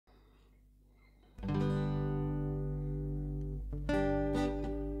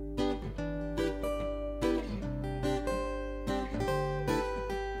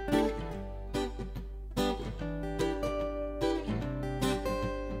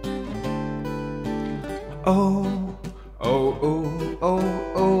Oh, oh, oh, oh,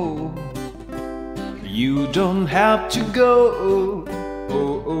 oh. You don't have to go. Oh,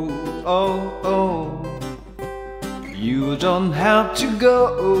 oh, oh, oh. You don't have to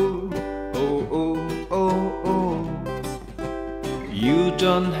go. Oh, oh, oh, oh. You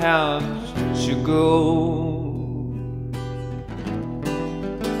don't have to go.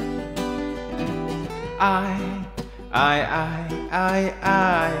 I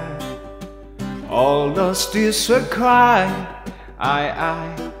all those tears were cried. I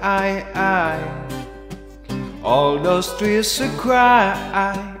all those tears were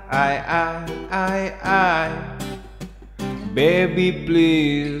cried. Baby,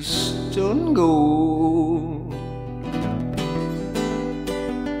 please don't go.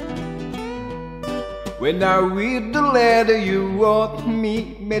 When I read the letter you wrote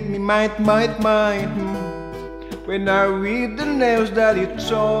me, made me might. When I read the news that you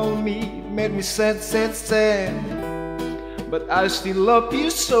told me, made me sad. But I still love you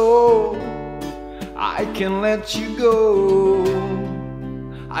so, I can't let you go.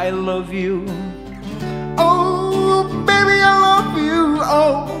 I love you. Oh, baby, I love you.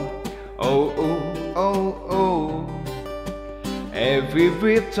 Oh, oh, oh, oh, oh. Every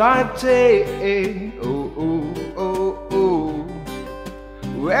breath I take. Oh, oh, oh,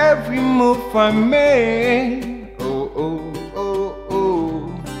 oh. Every move I make. Oh, oh, oh,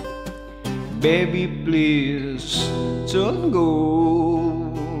 oh. Baby, please don't go.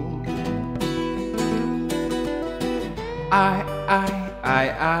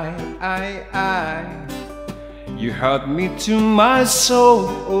 You hurt me to my soul.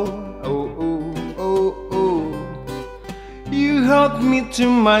 Oh, oh, oh, oh. You hurt me to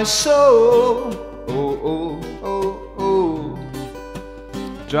my soul. Oh, oh, oh, oh.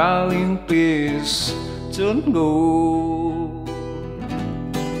 Darling, please don't go.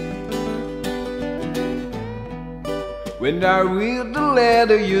 When I read the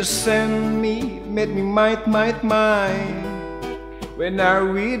letter you sent me, made me might. When I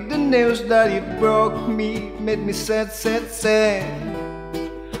read the news that it broke me, made me sad.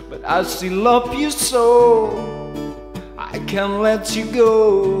 But I still love you so, I can't let you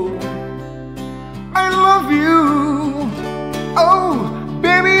go. I love you. Oh,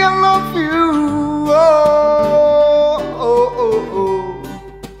 baby, I love you. Oh, oh, oh, oh.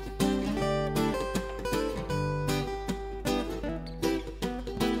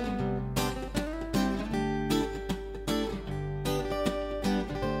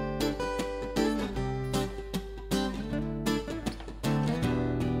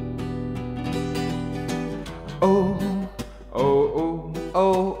 Oh, oh, oh,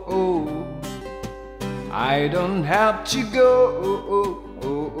 oh, oh. I don't have to go. Oh, oh,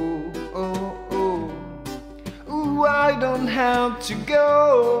 oh, oh, oh. Ooh, I don't have to go.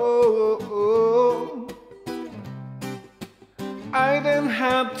 I don't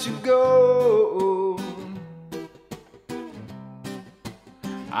have to go.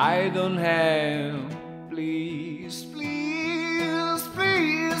 I don't have. Please, please,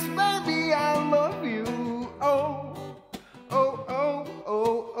 please, baby, I love you. Oh, oh, oh,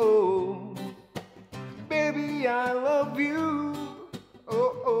 oh, oh. Baby, I love you.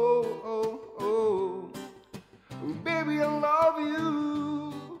 Oh, oh, oh, oh. Baby, I love you.